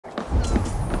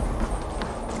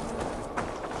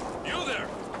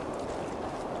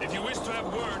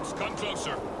Come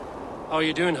closer. How are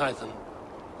you doing, Hytham?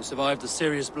 You survived a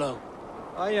serious blow.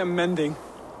 I am mending.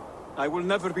 I will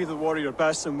never be the warrior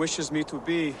Basim wishes me to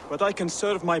be, but I can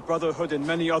serve my brotherhood in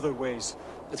many other ways.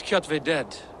 With Kjotve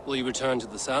dead, will you return to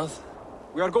the south?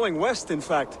 We are going west, in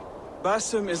fact.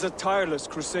 Basim is a tireless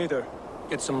crusader.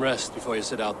 Get some rest before you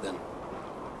set out, then.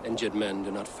 Injured men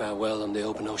do not fare well on the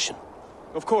open ocean.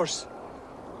 Of course.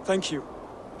 Thank you.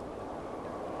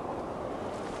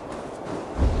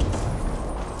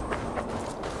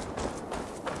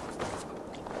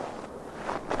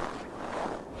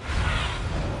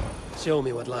 Show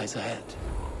me what lies ahead.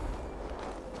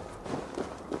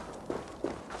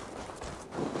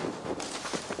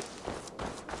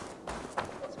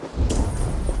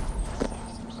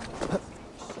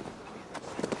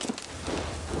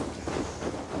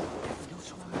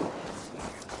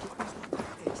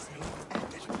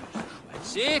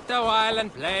 Sit a while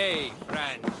and play,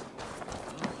 friend.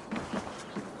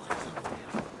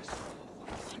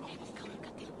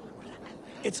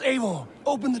 It's Eivor!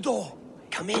 Open the door!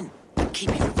 Come in.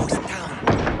 Keep your voice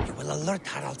down. You will alert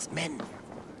Harald's men.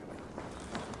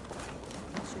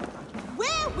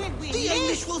 Where will we The live?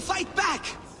 English will fight back!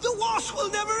 The wars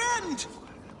will never end!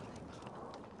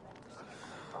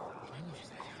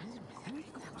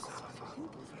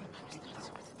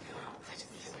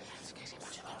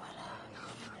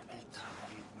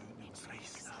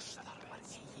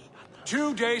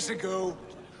 Two days ago,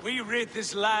 we rid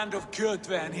this land of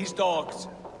Kjotve and his dogs.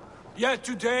 Yet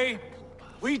today,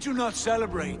 we do not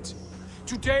celebrate.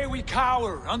 Today we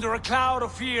cower under a cloud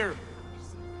of fear.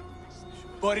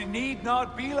 But it need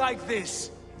not be like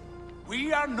this.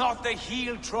 We are not the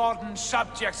heel-trodden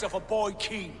subjects of a boy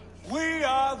king. We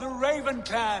are the Raven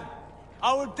clan.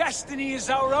 Our destiny is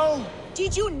our own.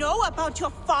 Did you know about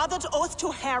your father's oath to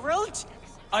Harald?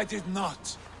 I did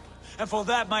not. And for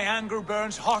that my anger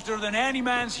burns hotter than any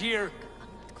man's here.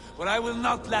 But I will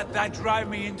not let that drive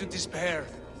me into despair.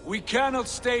 We cannot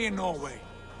stay in Norway.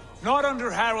 Not under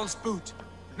Harald's boot.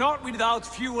 Not without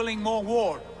fueling more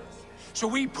war. So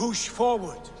we push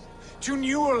forward. To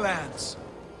newer lands.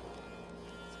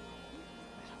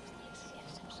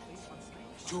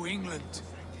 To England.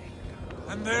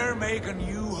 And there make a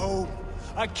new home.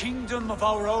 A kingdom of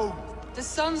our own. The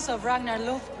sons of Ragnar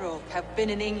Lothbrok have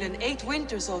been in England 8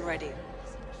 winters already.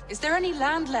 Is there any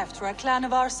land left for a clan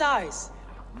of our size?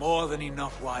 More than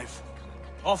enough, wife.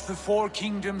 Of the 4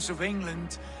 kingdoms of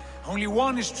England, only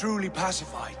one is truly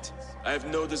pacified. I have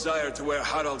no desire to wear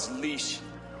Harald's leash.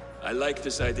 I like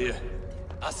this idea.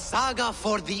 A saga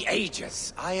for the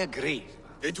ages, I agree.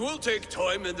 It will take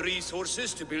time and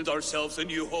resources to build ourselves a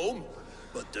new home,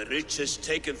 but the riches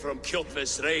taken from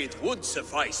Kjotve's raid would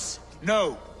suffice.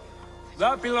 No.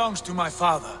 That belongs to my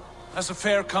father, as a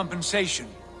fair compensation.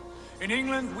 In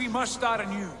England, we must start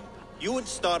anew. You would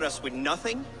start us with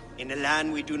nothing, in a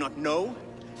land we do not know,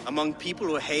 among people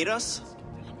who hate us?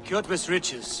 Kjotve's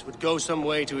riches would go some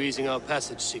way to easing our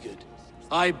passage, Sigurd.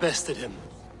 I bested him.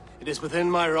 It is within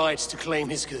my rights to claim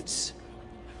his goods.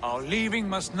 Our leaving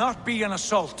must not be an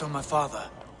assault on my father.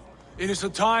 It is a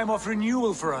time of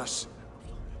renewal for us.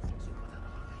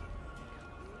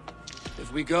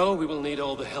 If we go, we will need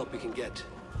all the help we can get.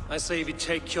 I say we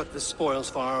take Kjotve's spoils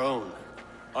for our own.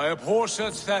 I abhor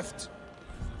such theft.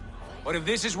 But if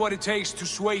this is what it takes to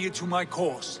sway you to my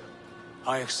cause,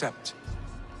 I accept.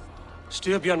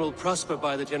 Styrbjörn will prosper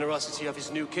by the generosity of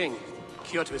his new king.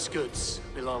 Kjotve's goods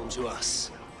belong to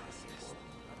us.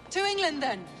 To England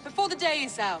then, before the day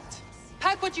is out.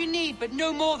 Pack what you need, but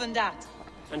no more than that.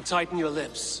 And tighten your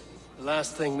lips. The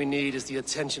last thing we need is the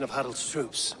attention of Harald's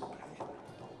troops.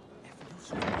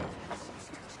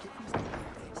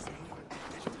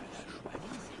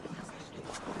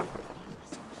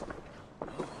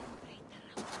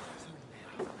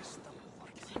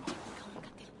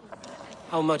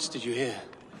 How much did you hear?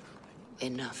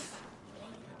 Enough.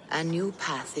 A new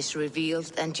path is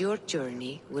revealed and your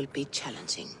journey will be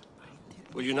challenging.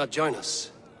 Will you not join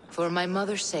us? For my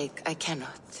mother's sake, I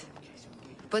cannot.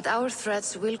 But our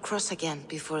threads will cross again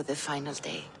before the final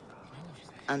day.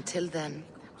 Until then,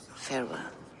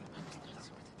 farewell.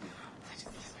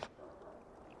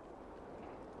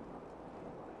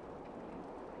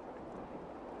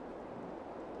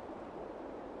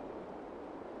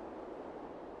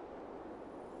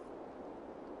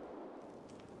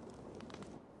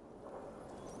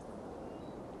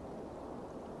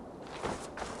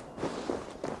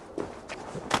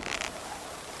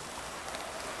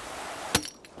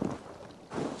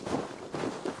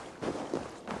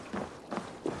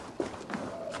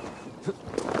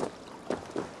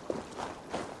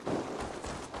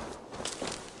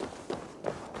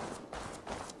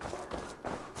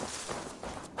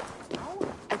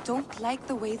 don't like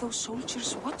the way those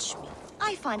soldiers watch me.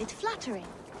 I find it flattering.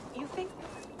 You think?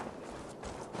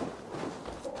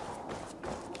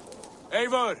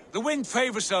 Eivor, the wind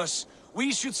favors us.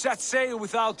 We should set sail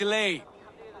without delay.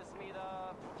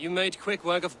 You made quick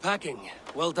work of packing.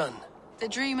 Well done. The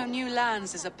dream of new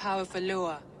lands is a powerful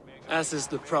lure. As is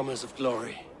the promise of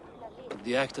glory. But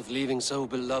the act of leaving so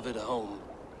beloved a home,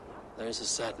 there is a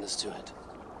sadness to it.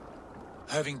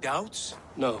 Having doubts?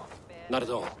 No, not at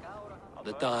all.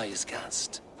 The die is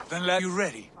cast. Then let you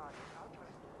ready.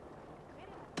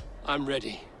 I'm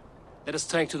ready. Let us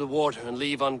take to the water and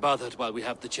leave unbothered while we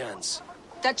have the chance.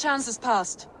 That chance is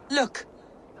past. Look!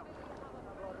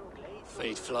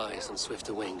 Fate flies on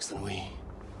swifter wings than we.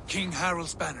 King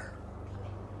Harald's banner.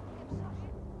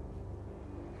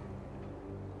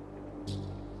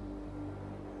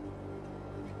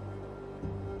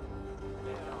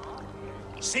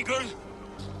 Sigurd,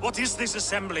 what is this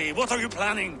assembly? What are you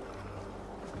planning?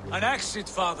 An exit,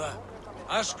 father.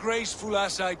 As graceful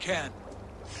as I can.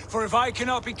 For if I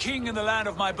cannot be king in the land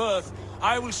of my birth,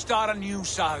 I will start a new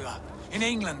saga. In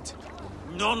England.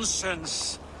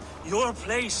 Nonsense. Your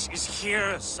place is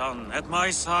here, son, at my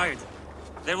side.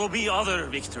 There will be other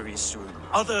victories soon.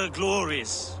 Other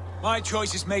glories. My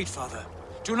choice is made, father.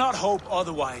 Do not hope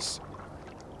otherwise.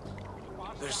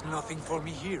 There's nothing for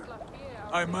me here.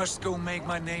 I must go make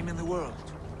my name in the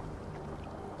world.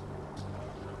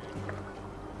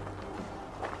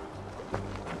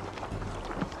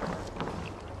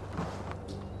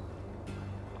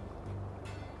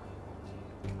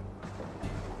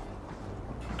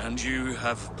 And you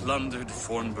have plundered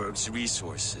Fornburg's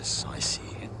resources, I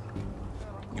see.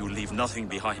 You leave nothing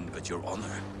behind but your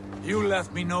honor. You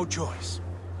left me no choice.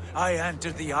 I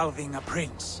entered the Alving a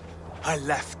prince. I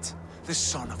left the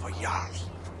son of a Jarl.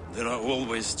 There are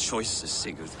always choices,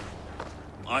 Sigurd.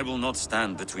 I will not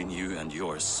stand between you and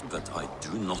yours, but I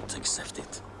do not accept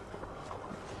it.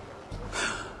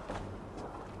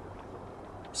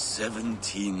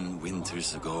 17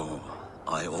 winters ago,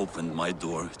 I opened my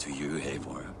door to you,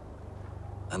 Eivor.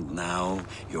 And now,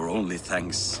 your only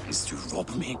thanks is to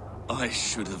rob me? I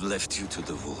should have left you to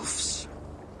the wolves.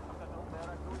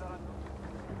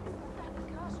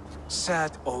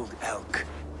 Sad old elk.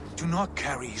 Do not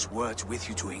carry his words with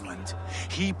you to England.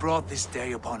 He brought this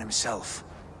day upon himself.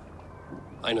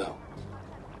 I know.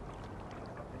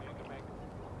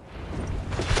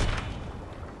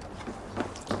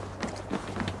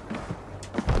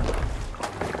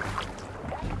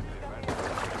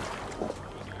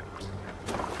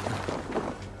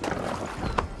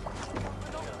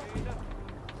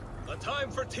 The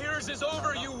time for tears is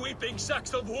over, you weeping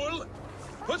sacks of wool!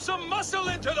 Put some muscle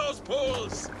into those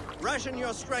pools! Ration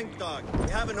your strength, dog. We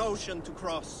have an ocean to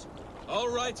cross. All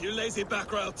right, you lazy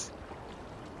backrout.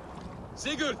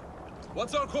 Sigurd,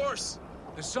 what's our course?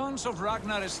 The sons of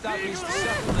Ragnar established a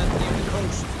settlement near the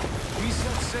coast. We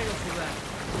set sail for that.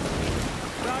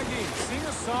 Ragi, sing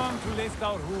a song to lift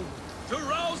our hoof. To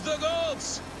rouse the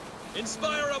gods!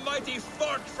 Inspire a mighty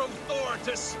fart from Thor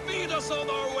to speed us on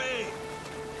our way!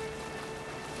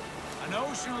 An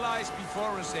ocean lies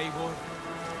before us, Eivor.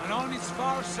 And on its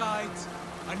far side,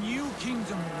 a new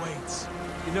kingdom awaits.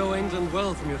 You know England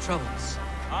well from your travels.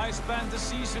 I spent a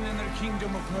season in their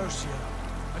kingdom of Mercia,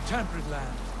 a temperate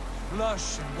land,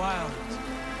 lush and wild.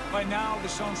 By now, the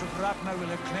sons of Ragnar will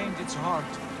have claimed its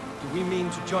heart. Do we mean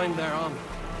to join their army?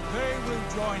 They will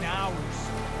join ours.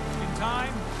 In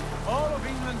time, all of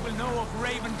England will know of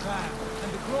Raven Clan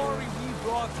and the glory we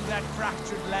brought to that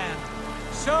fractured land.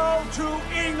 So to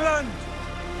England!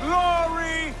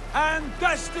 Glory and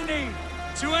destiny!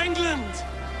 To England!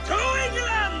 To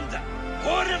England!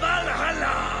 For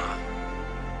Valhalla!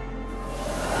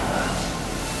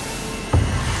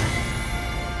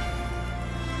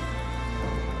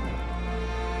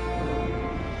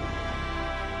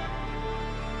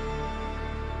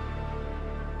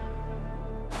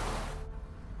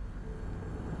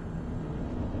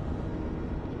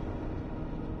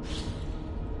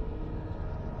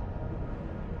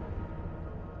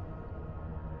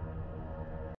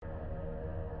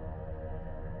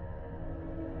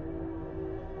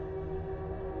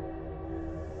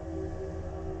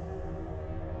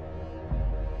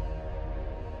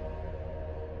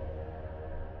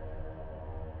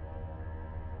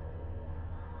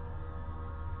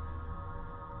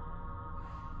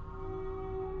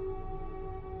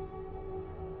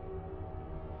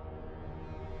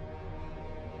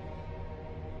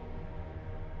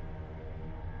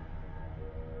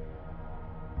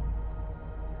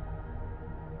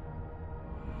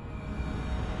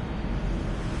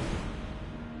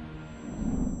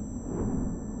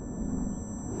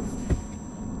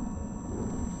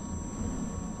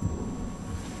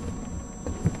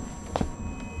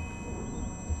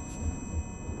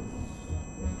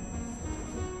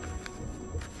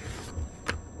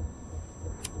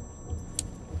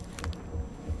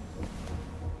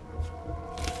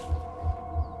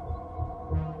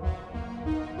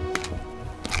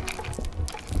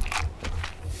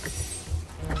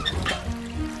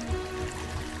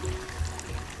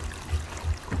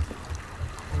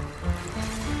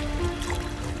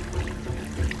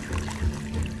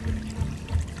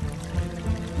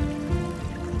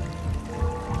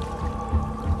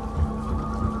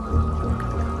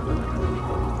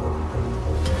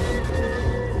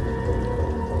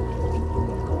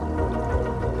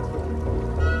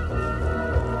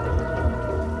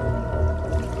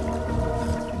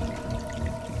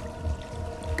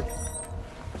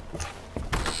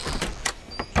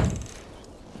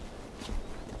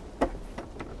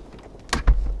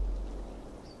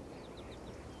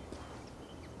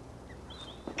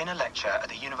 In a lecture at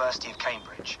the University of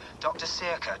Cambridge, Dr.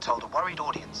 Circa told a worried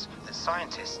audience that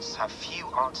scientists have few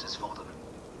answers for them.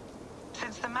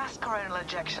 Since the mass coronal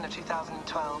ejection of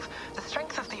 2012, the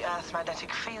strength of the Earth's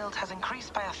magnetic field has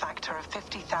increased by a factor of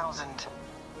 50,000.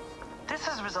 This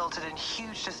has resulted in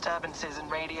huge disturbances in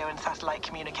radio and satellite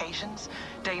communications,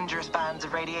 dangerous bands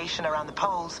of radiation around the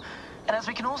poles, and as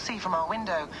we can all see from our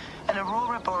window, an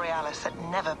aurora borealis that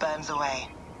never burns away.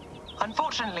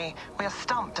 Unfortunately, we are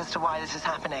stumped as to why this is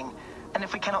happening, and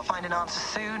if we cannot find an answer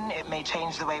soon, it may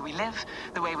change the way we live,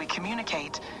 the way we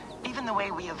communicate, even the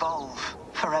way we evolve,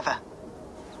 forever.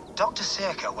 Dr.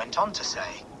 Circa went on to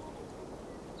say,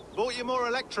 "Bought you more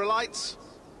electrolytes?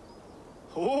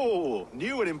 Oh,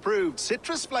 new and improved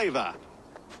citrus flavor."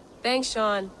 Thanks,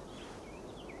 Sean.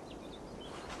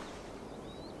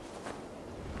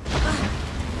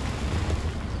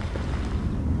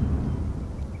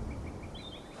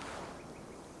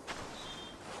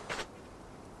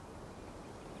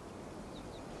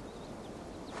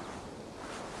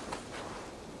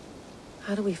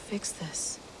 How do we fix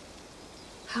this?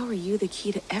 How are you the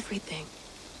key to everything?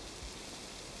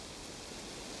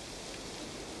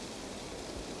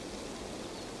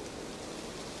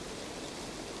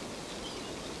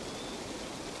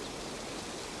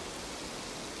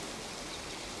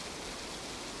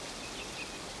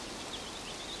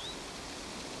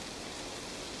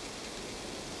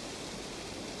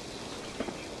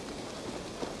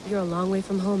 You're a long way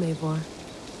from home, Eivor.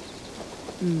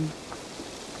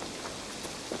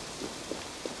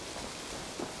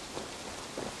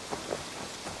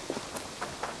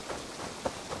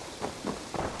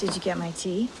 Did you get my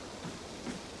tea?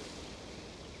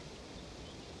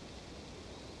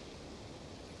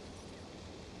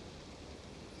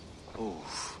 Oh,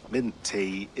 mint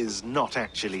tea is not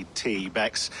actually tea,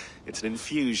 Bex. It's an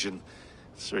infusion.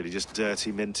 It's really just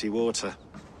dirty, minty water.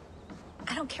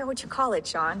 I don't care what you call it,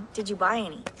 Sean. Did you buy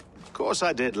any? Of course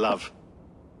I did, love.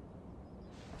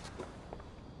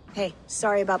 Hey,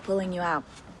 sorry about pulling you out.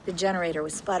 The generator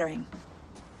was sputtering.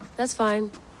 That's fine.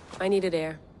 I needed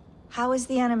air. How is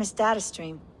the Animus data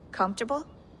stream? Comfortable?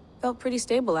 Felt pretty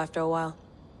stable after a while.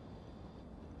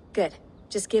 Good.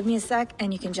 Just give me a sec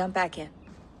and you can jump back in.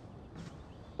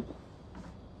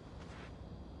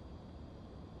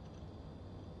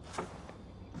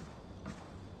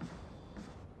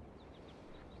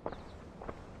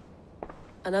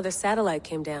 Another satellite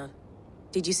came down.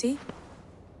 Did you see?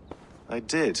 I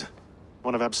did.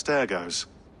 One of Abstergo's.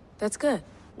 That's good.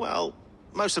 Well,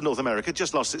 most of North America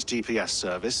just lost its GPS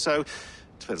service, so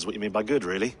depends what you mean by good,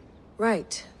 really.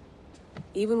 Right.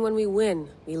 Even when we win,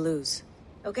 we lose.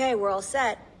 Okay, we're all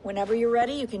set. Whenever you're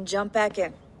ready, you can jump back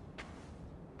in.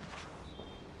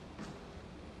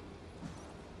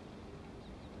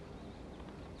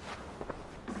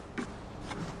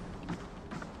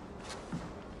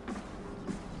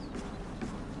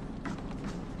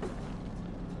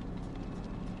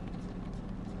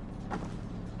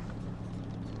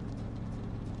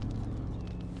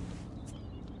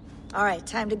 All right,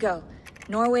 time to go.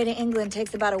 Norway to England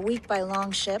takes about a week by long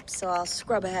ship, so I'll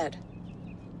scrub ahead.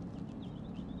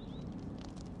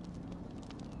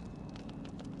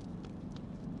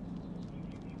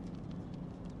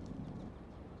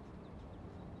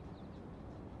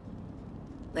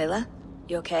 Layla,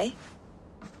 you okay?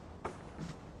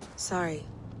 Sorry.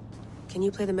 Can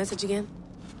you play the message again?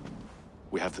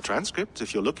 We have the transcript.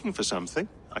 If you're looking for something,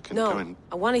 I can go and...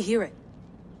 I want to hear it.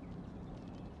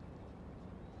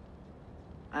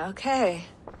 Okay.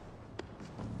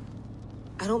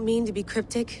 I don't mean to be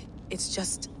cryptic. It's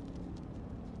just...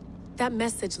 that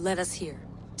message led us here.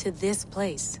 To this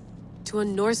place. To a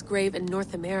Norse grave in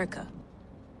North America.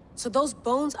 So those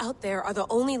bones out there are the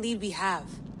only lead we have.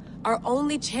 Our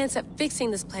only chance at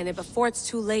fixing this planet before it's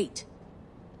too late.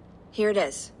 Here it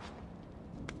is.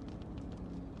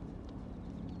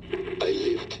 I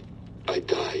lived, I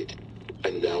died,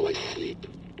 and now I sleep.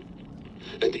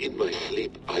 And in my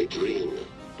sleep I dream.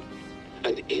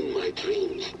 And in my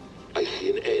dreams, I see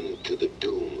an end to the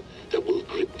doom that will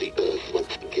grip the earth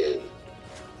once again.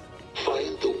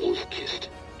 Find the wolf-kissed.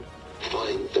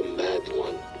 Find the mad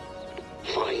one.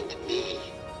 Find me.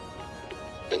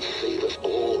 And save us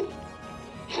all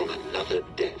from another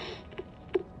death.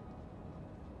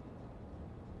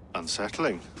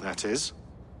 Unsettling, that is.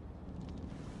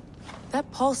 That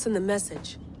pulse in the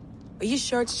message. Are you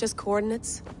sure it's just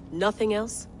coordinates? Nothing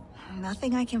else?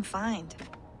 Nothing I can find.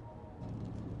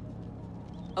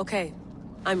 Okay,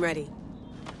 I'm ready.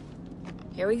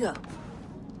 Here we go.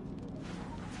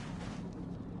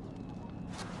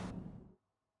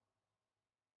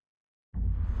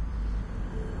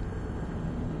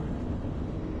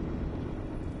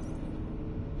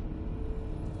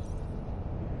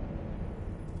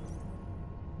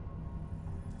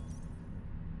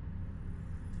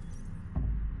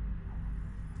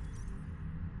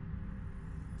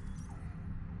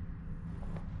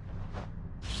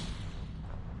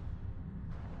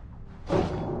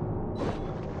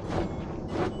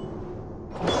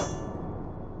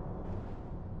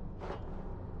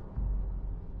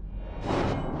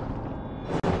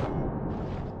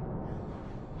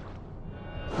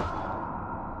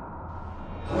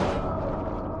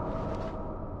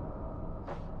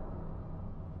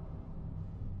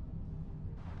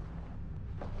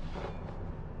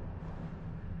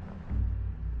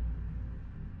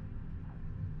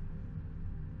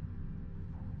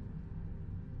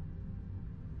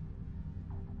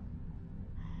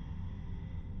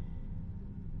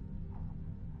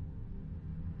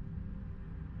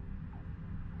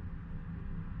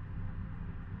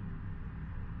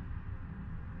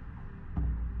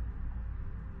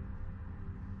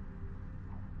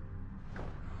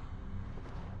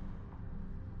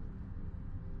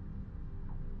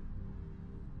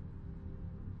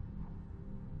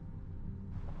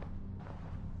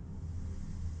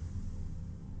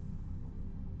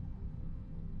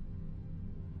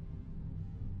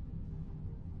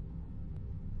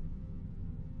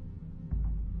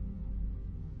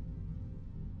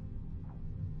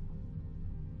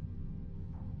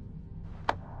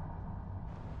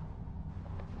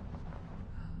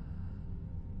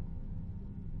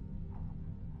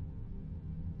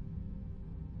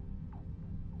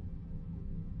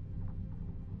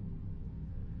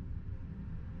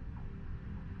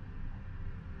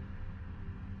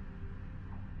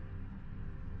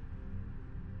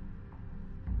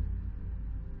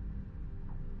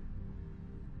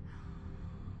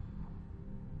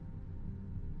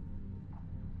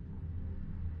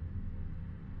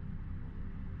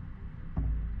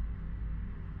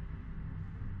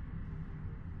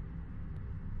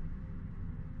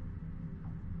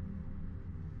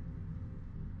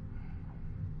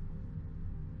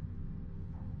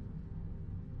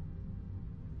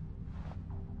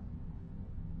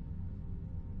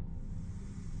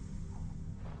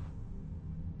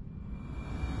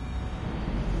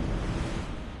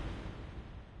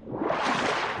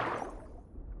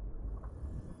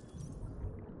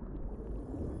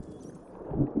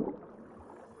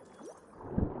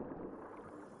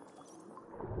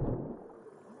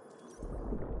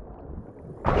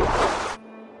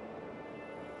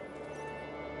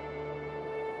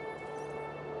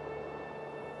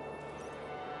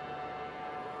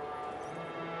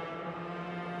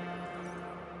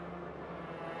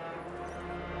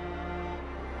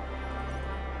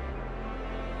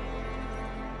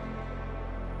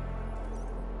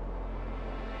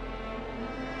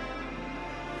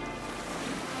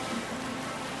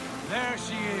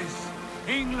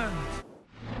 England.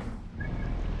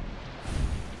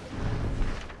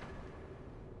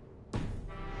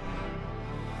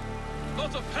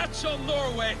 Not a patch on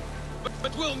Norway,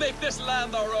 but we'll make this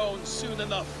land our own soon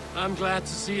enough. I'm glad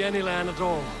to see any land at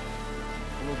all.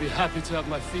 And will be happy to have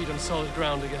my feet on solid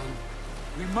ground again.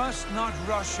 We must not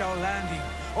rush our landing.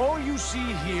 All you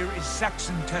see here is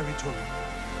Saxon territory.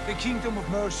 The Kingdom of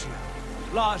Mercia,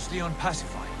 largely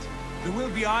unpacified. There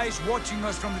will be eyes watching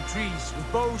us from the trees,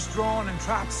 with bows drawn and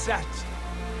traps set.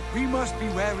 We must be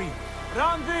wary.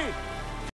 Randi!